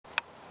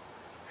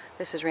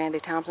This is Randi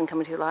Thompson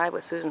coming to you live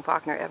with Susan,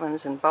 Faulkner,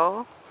 Evans, and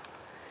Beau.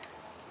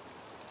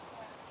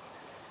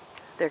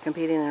 They're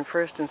competing in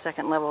first and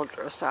second level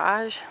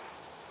dressage.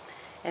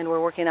 And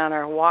we're working on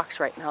our walks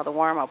right now, the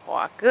warm-up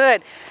walk.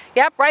 Good.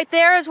 Yep, right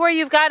there is where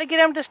you've got to get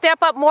him to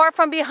step up more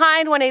from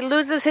behind when he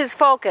loses his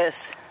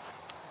focus.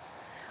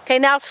 Okay,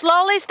 now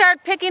slowly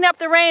start picking up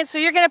the reins. So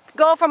you're going to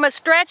go from a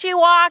stretchy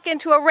walk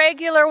into a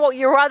regular,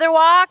 your other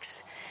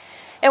walks.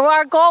 And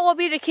our goal will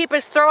be to keep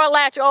his throat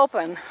latch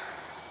open.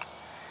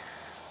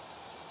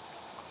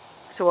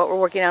 So what we're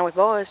working on with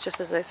Beau is, just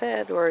as I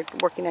said, we're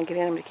working on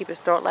getting him to keep his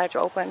throat latch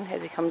open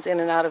as he comes in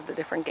and out of the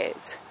different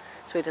gates,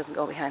 so he doesn't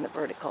go behind the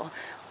vertical.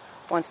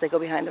 Once they go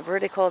behind the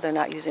vertical, they're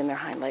not using their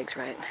hind legs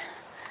right.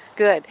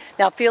 Good.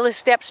 Now feel his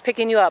steps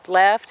picking you up.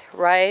 Left,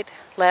 right,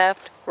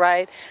 left,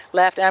 right,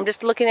 left. And I'm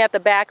just looking at the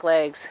back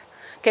legs.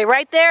 Okay,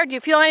 right there, do you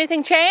feel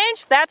anything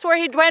change? That's where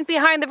he went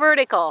behind the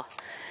vertical.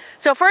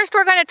 So first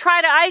we're going to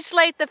try to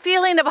isolate the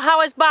feeling of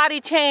how his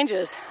body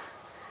changes.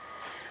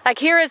 Like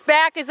here his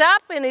back is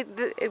up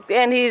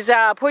and he's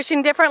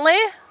pushing differently.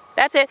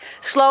 That's it.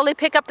 Slowly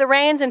pick up the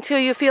reins until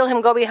you feel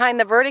him go behind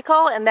the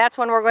vertical, and that's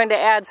when we're going to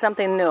add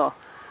something new.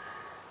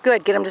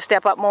 Good. Get him to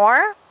step up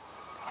more.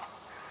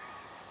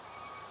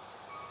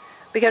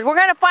 Because we're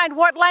going to find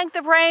what length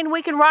of rein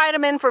we can ride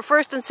him in for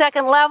first and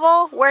second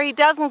level where he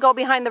doesn't go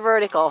behind the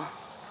vertical.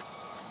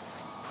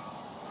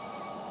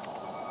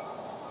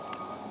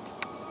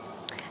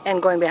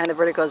 And going behind the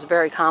vertical is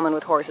very common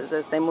with horses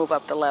as they move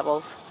up the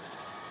levels.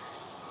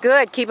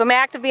 Good. Keep them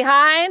active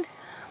behind.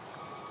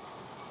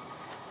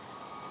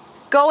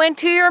 Go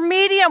into your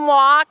medium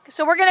walk.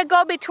 So we're going to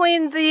go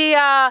between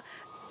the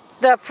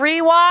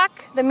free walk,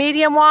 the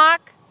medium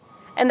walk,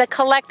 and the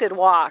collected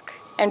walk.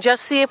 And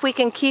just see if we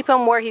can keep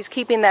him where he's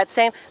keeping that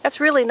same. That's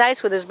really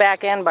nice with his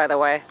back end, by the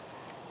way.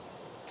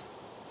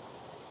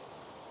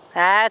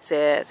 That's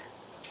it.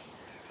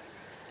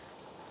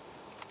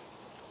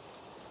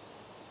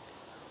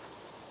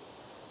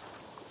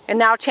 And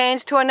now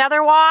change to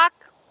another walk.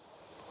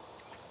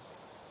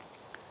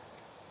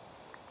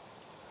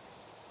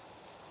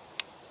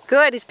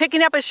 Good, he's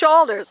picking up his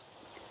shoulders.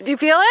 Do you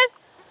feel it?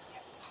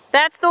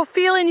 That's the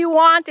feeling you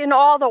want in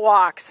all the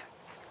walks.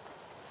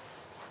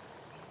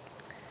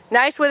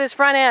 Nice with his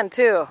front end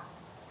too.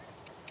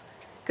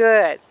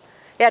 Good.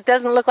 Yeah, it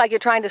doesn't look like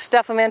you're trying to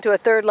stuff him into a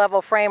third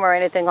level frame or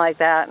anything like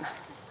that.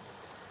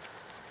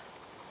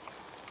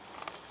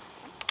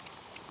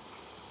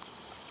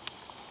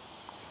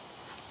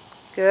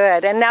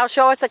 Good, and now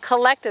show us a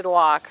collected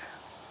walk.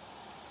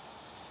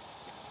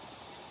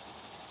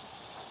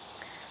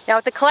 Now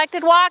with the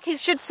collected walk, he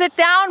should sit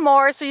down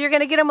more, so you're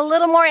going to get him a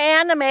little more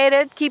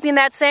animated, keeping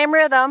that same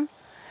rhythm.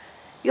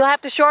 You'll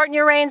have to shorten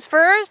your reins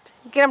first,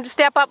 get him to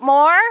step up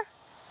more,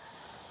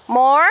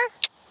 more,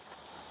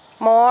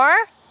 more.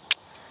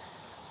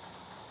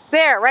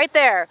 There, right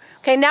there.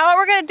 Okay, now what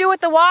we're going to do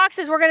with the walks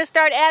is we're going to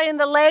start adding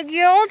the leg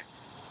yield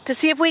to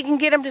see if we can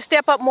get him to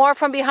step up more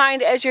from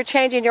behind as you're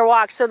changing your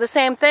walks. So the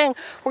same thing,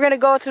 we're going to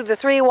go through the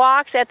 3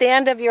 walks. At the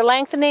end of your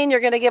lengthening, you're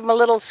going to give him a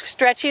little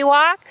stretchy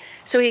walk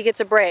so he gets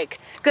a break.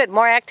 Good.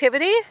 More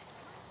activity.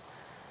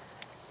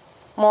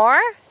 More.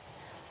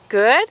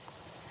 Good.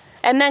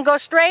 And then go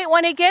straight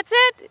when he gets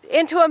it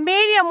into a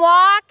medium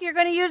walk. You're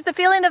going to use the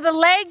feeling of the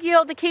leg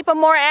yield to keep him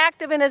more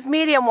active in his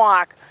medium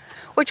walk,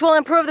 which will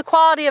improve the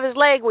quality of his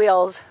leg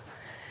wheels.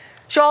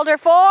 Shoulder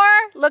 4.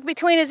 Look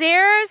between his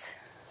ears.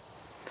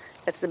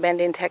 That's the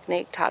bending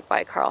technique taught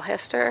by Carl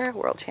Hester,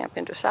 world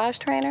champion dressage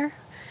trainer.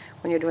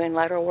 When you're doing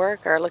lateral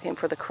work or looking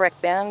for the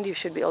correct bend, you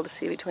should be able to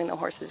see between the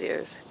horse's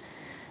ears.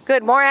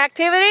 Good. More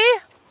activity.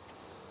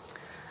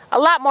 A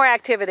lot more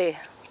activity.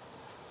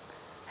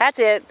 That's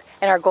it.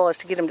 And our goal is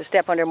to get him to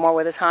step under more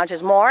with his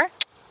haunches. More,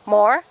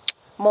 more,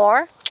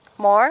 more,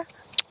 more,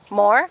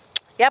 more.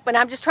 Yep, and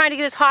I'm just trying to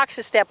get his hocks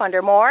to step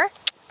under more.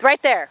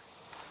 Right there.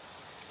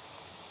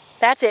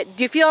 That's it.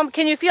 Do you feel him?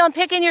 Can you feel him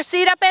picking your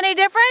seat up any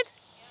different?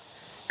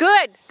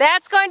 Good.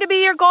 That's going to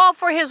be your goal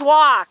for his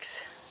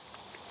walks.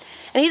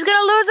 And he's going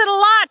to lose it a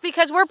lot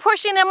because we're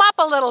pushing him up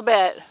a little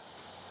bit.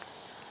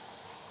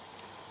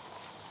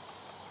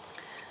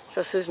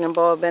 So Susan and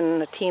Beau have been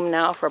in a team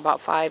now for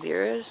about 5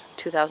 years.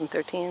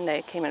 2013,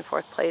 they came in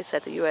 4th place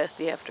at the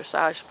USDF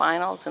Dressage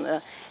Finals in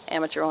the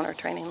Amateur Owner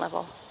Training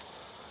Level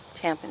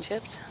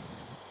Championships.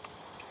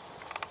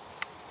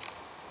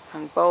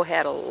 And Beau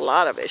had a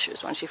lot of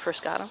issues when she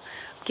first got him.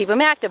 Keep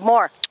him active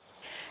more.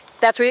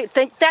 That's where you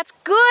think, that's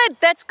good,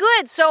 that's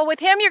good. So with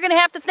him, you're going to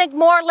have to think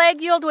more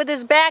leg yield with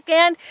his back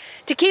end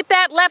to keep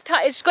that left,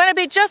 it's going to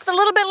be just a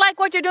little bit like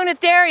what you're doing with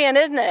Darien,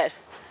 isn't it?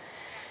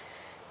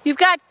 You've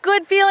got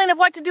good feeling of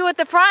what to do at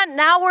the front.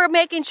 Now we're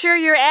making sure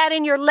you're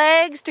adding your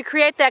legs to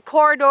create that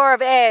corridor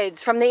of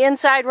aids from the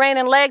inside rein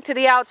and leg to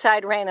the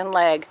outside rein and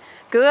leg.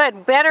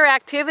 Good, better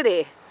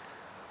activity.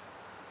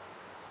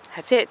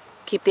 That's it.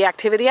 Keep the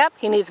activity up.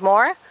 He needs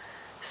more.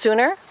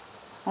 Sooner,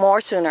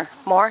 more sooner.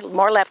 More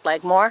left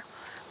leg, more.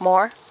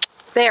 More.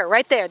 There,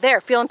 right there, there.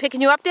 Feeling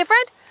picking you up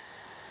different?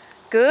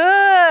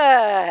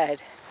 Good.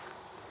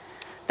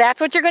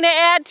 That's what you're going to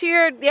add to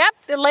your, yep,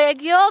 the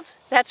leg yields.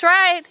 That's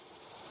right.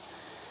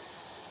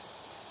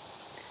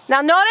 Now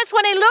notice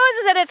when he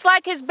loses it, it's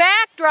like his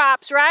back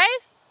drops, right?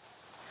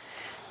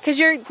 Because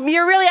you're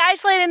really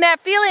isolating that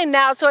feeling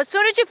now. So as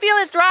soon as you feel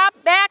his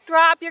back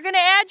drop, you're going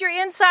to add your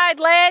inside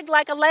leg,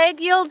 like a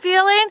leg yield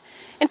feeling,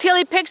 until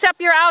he picks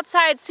up your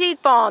outside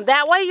seat bone.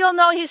 That way you'll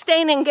know he's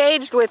staying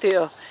engaged with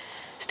you.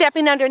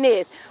 Stepping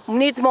underneath.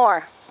 Needs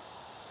more.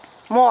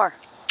 More.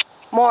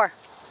 More.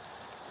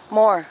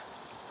 More.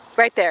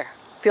 Right there.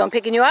 Feel him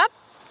picking you up?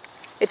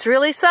 It's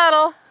really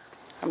subtle.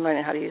 I'm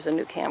learning how to use a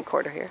new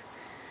camcorder here.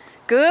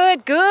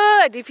 Good,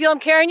 good. Do you feel him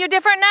carrying you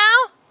different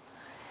now?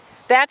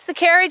 That's the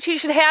carriage he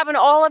should have in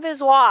all of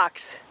his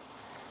walks.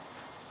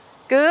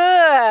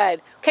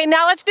 Good. Okay,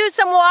 now let's do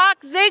some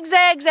walk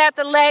zigzags at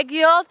the leg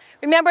yield.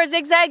 Remember,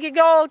 zigzag, you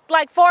go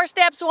like 4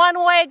 steps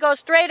one way, go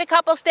straight a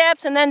couple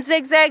steps, and then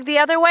zigzag the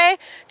other way,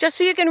 just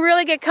so you can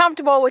really get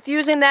comfortable with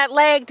using that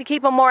leg to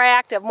keep him more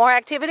active. More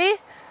activity.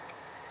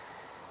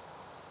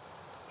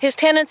 His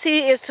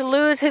tendency is to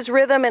lose his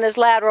rhythm in his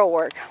lateral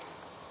work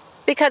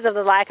because of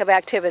the lack of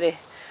activity.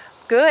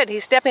 Good,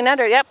 he's stepping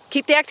under. Yep,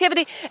 keep the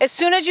activity. As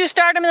soon as you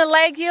start him in the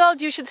leg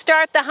yield, you should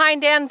start the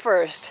hind end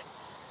first.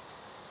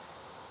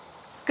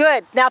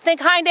 Good, now think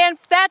hind end.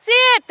 That's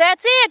it,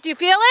 that's it. Do you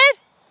feel it?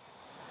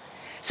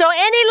 So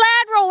any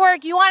lateral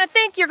work, you want to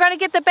think you're going to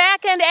get the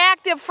back end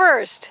active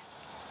first.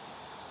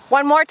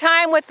 One more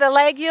time with the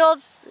leg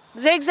yields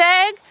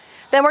zigzag.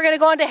 Then we're going to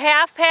go into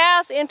half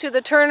pass, into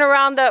the turn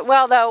around, the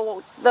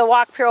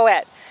walk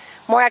pirouette.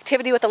 More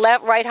activity with the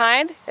right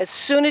hind. As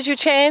soon as you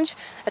change,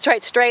 that's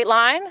right, straight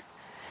line.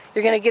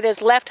 You're going to get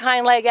his left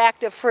hind leg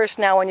active first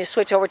now when you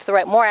switch over to the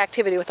right. More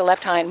activity with the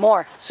left hind.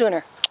 More.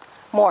 Sooner.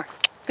 More.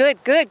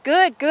 Good, good,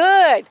 good,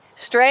 good.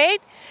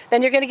 Straight.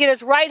 Then you're going to get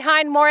his right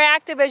hind more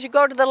active as you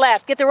go to the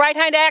left. Get the right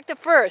hind active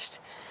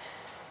first.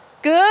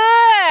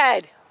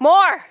 Good.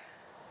 More.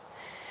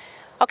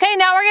 Okay,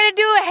 now we're going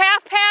to do a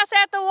half pass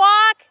at the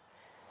walk.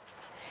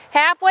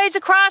 Halfways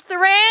across the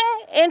ring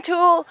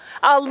into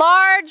a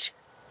large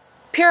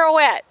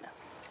pirouette.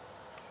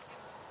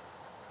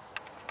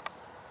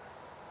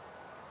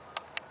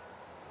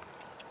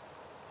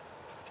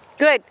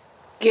 Good.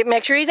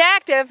 Make sure he's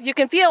active. You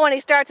can feel when he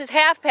starts his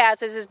half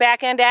pass. Is his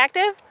back end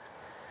active?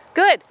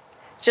 Good.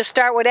 Just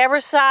start whatever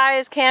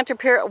size canter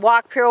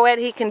walk pirouette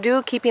he can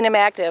do, keeping him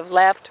active.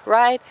 Left,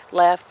 right,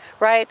 left,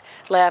 right,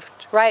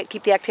 left, right.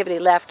 Keep the activity.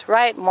 Left,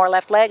 right. More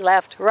left leg.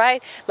 Left,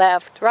 right,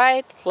 left,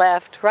 right,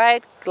 left,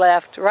 right,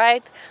 left,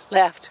 right,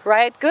 left,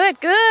 right. Good,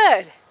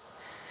 good.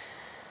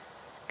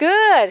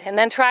 Good. And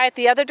then try it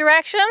the other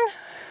direction.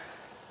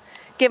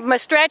 Give him a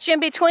stretch in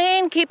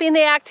between, keeping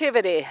the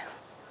activity.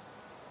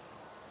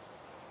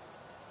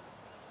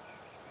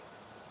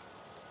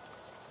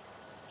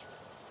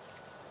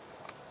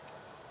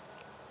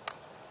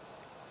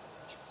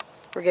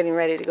 We're getting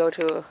ready to go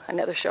to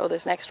another show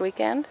this next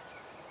weekend.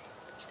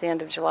 It's the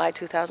end of July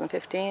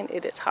 2015.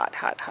 It is hot,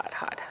 hot, hot,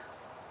 hot.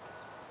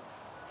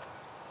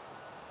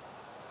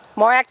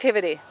 More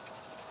activity.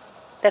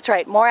 That's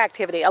right, more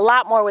activity. A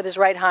lot more with his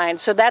right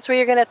hind. So that's where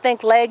you're going to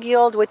think leg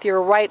yield with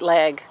your right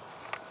leg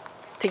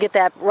to get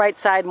that right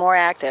side more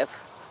active.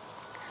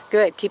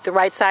 Good. Keep the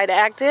right side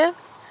active.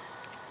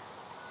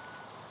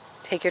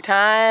 Take your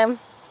time.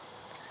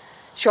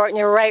 Shorten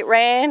your right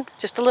rein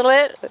just a little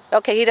bit.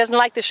 Okay, he doesn't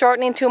like the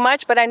shortening too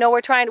much, but I know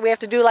we have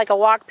to do like a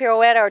walk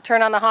pirouette or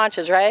turn on the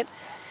haunches, right?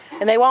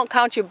 And they won't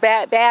count you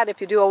bad if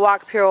you do a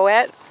walk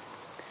pirouette.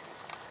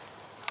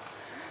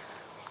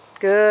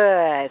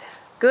 Good.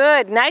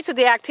 Good. Nice with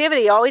the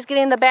activity. Always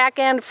getting the back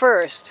end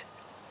first.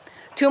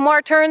 2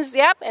 more turns,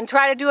 yep, and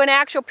try to do an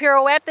actual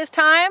pirouette this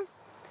time.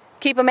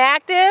 Keep him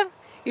active.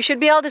 You should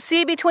be able to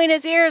see between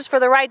his ears for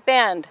the right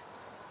bend.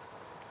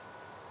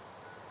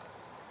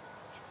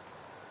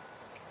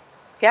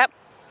 Yep,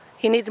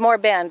 he needs more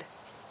bend.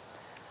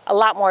 A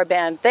lot more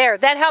bend. There,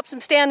 that helps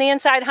him stay on the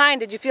inside hind.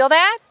 Did you feel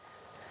that?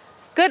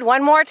 Good,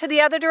 one more to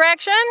the other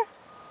direction.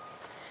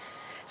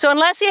 So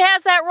unless he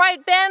has that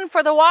right bend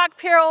for the walk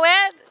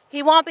pirouette,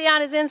 he won't be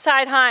on his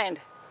inside hind.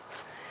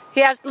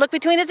 He has to look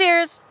between his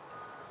ears.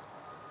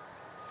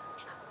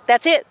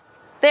 That's it.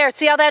 There,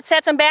 see how that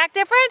sets him back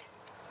different?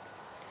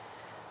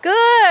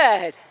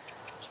 Good.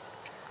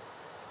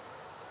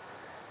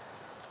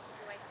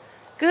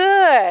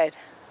 Good.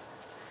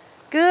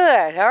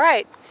 Good. All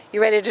right. You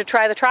ready to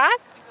try the trot?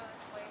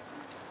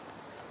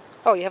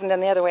 Oh, you haven't done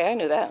the other way. I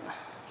knew that. No,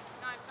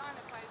 I've gone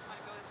this way. I just want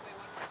to go this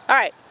way. All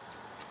right.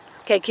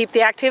 Okay, keep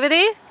the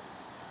activity.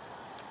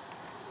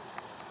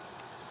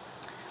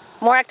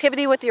 More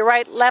activity with your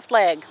left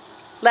leg.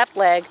 Left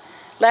leg.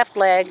 Left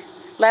leg.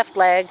 Left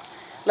leg.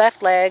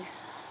 Left leg.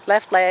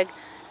 Left leg.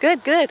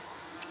 Good, good.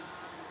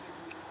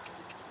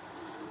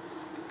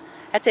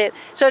 That's it.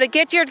 So to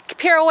get your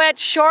pirouette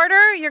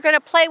shorter, you're going to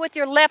play with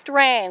your left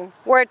rein.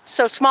 Where it's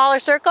so smaller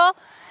circle,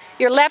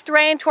 your left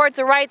rein towards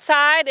the right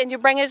side, and you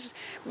bring his,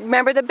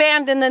 remember the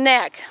bend in the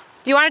neck.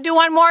 Do you want to do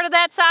one more to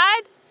that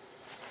side?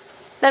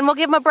 Then we'll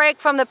give him a break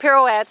from the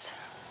pirouettes.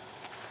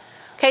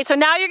 Okay, so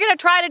now you're going to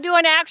try to do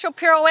an actual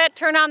pirouette,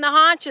 turn on the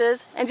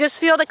haunches, and just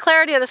feel the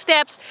clarity of the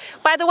steps.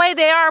 By the way,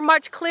 they are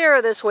much clearer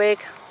this week.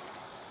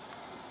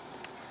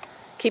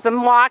 Keep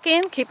him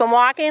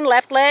walking,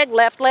 left leg,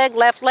 left leg,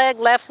 left leg,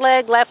 left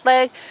leg, left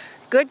leg.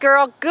 Good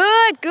girl,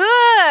 good,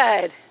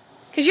 good.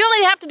 Because you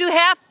only have to do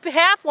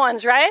half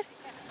ones, right?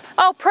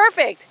 Oh,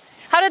 perfect.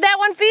 How did that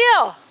one feel?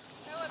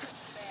 That wasn't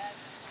bad.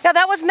 Yeah,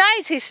 that was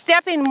nice. He's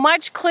stepping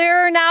much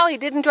clearer now. He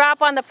didn't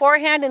drop on the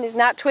forehand and he's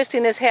not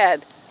twisting his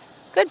head.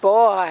 Good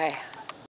boy.